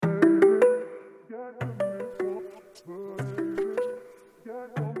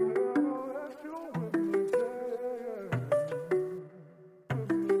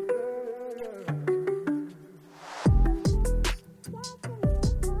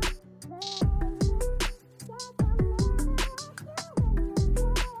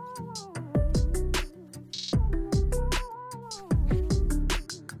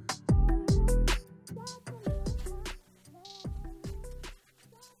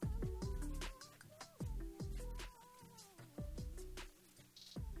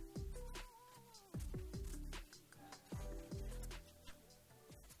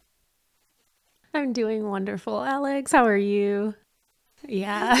I'm doing wonderful, Alex. How are you? It's a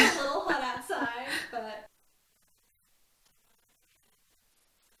Yeah. little hot outside, but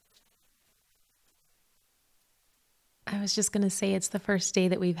I was just going to say it's the first day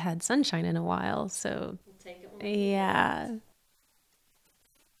that we've had sunshine in a while. So, we'll take it when we can get it. yeah.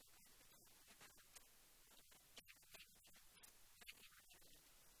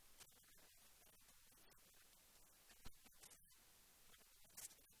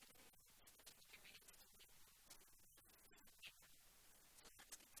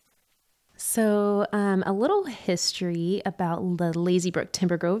 A little history about the Lazy Brook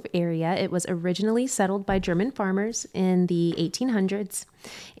Timber Grove area. It was originally settled by German farmers in the 1800s,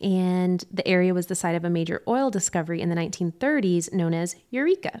 and the area was the site of a major oil discovery in the 1930s known as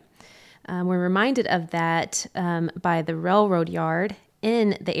Eureka. We're reminded of that by the railroad yard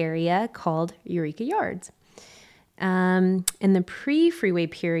in the area called Eureka Yards. In the pre freeway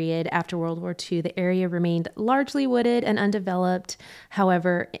period after World War II, the area remained largely wooded and undeveloped.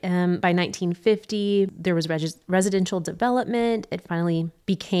 However, by 1950, there was residential development. It finally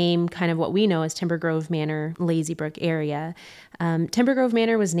became kind of what we know as Timber Grove Manor, Lazy Brook area. Timber Grove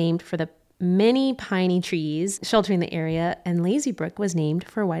Manor was named for the many piney trees sheltering the area, and Lazy Brook was named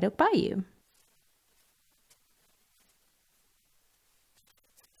for White Oak Bayou.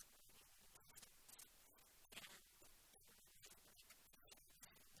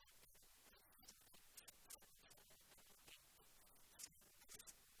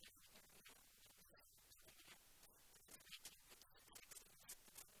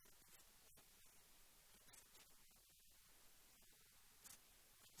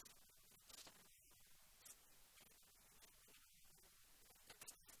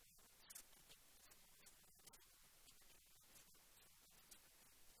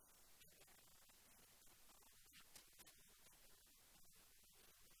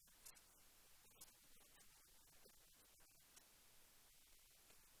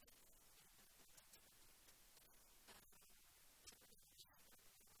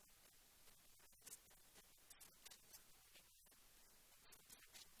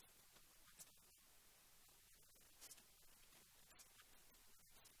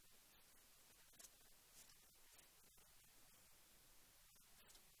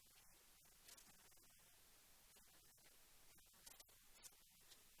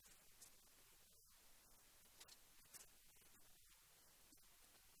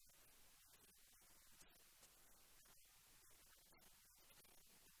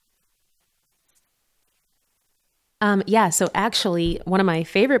 Yeah, so actually, one of my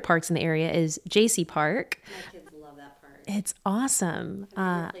favorite parks in the area is JC Park. My kids love that park. It's awesome.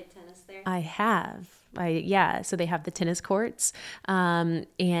 Have you ever played tennis there? I have. Yeah, so they have the tennis courts, and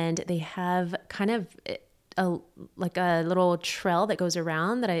they have kind of a like a little trail that goes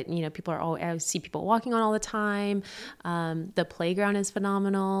around that people are all I see people walking on all the time. The playground is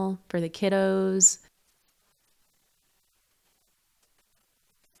phenomenal for the kiddos.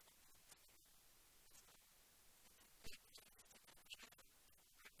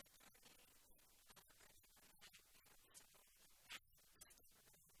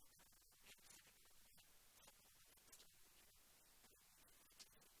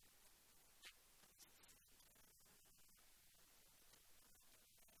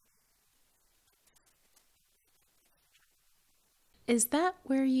 Is that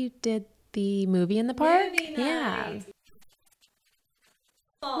where you did the movie in the park? Movie Yeah. night.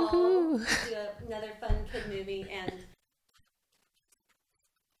 Fall, Woohoo. we do another fun kid movie, and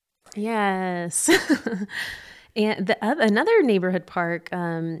Yes. And another neighborhood park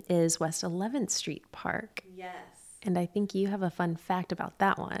is West 11th Street Park. yes. And I think you have a fun fact about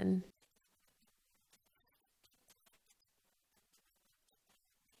that one.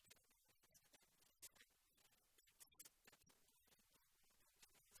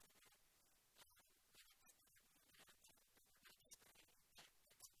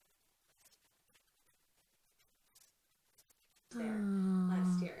 There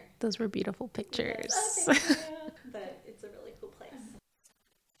last year. Those were beautiful Yes. Oh, pictures. thank you. But it's a really cool place.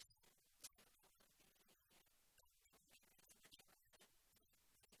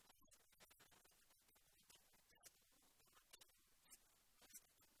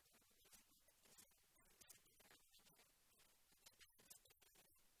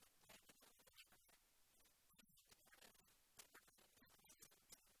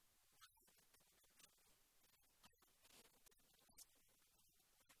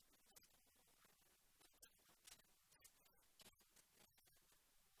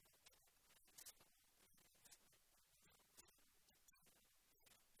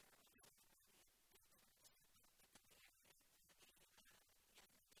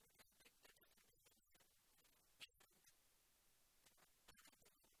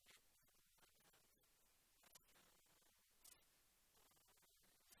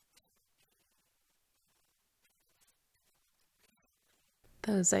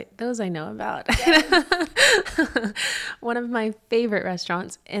 Those I know about. One of my favorite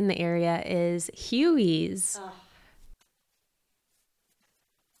restaurants in the area is Huey's. Oh,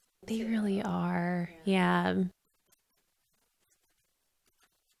 They too. really are. Yeah.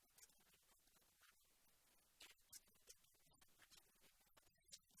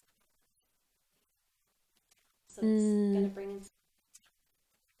 So it's gonna bring in.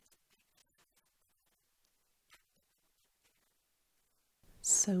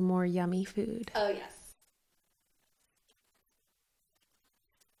 So more yummy food. Oh yes.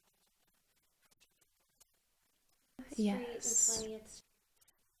 Yes. Street and 20th.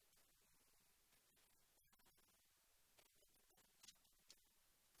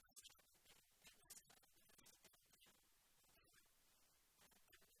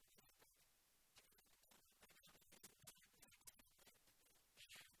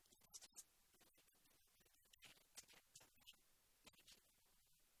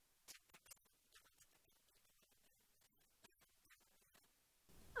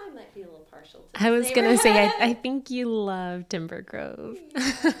 I might be a little partial to I this was gonna say, neighborhood. I think you love Timber Grove.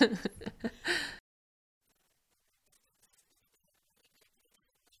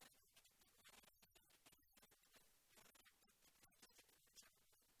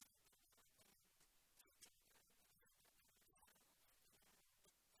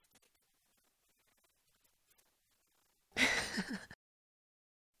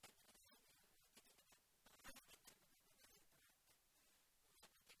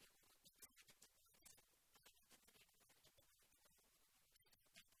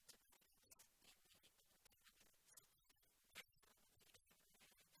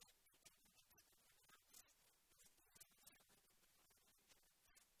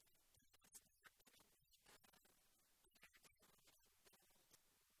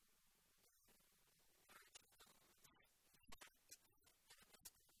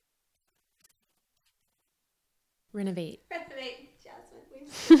 Renovate. Renovate, Jasmine.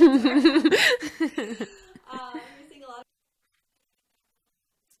 We're seeing a lot of.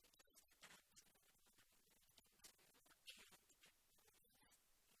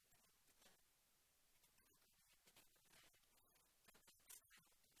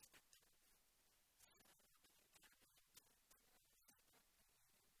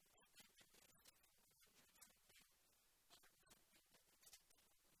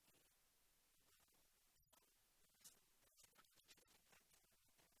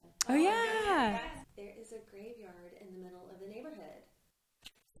 Oh yeah. There is a graveyard in the middle of the neighborhood.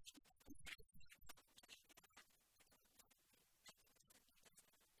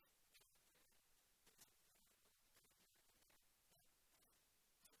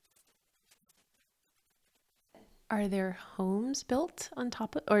 Are there homes built on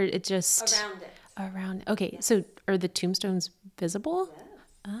top of, or it just Around it. around? Okay, so are the tombstones visible?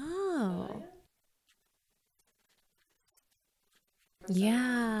 Yes. Oh,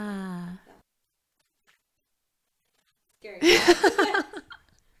 yeah. yeah. Scary.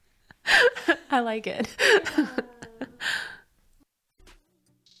 I like it.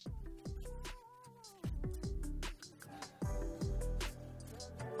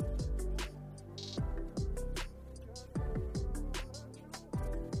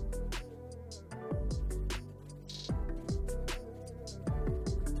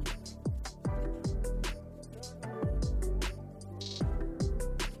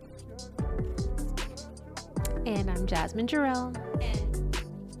 And I'm Jasmine Jarrell. And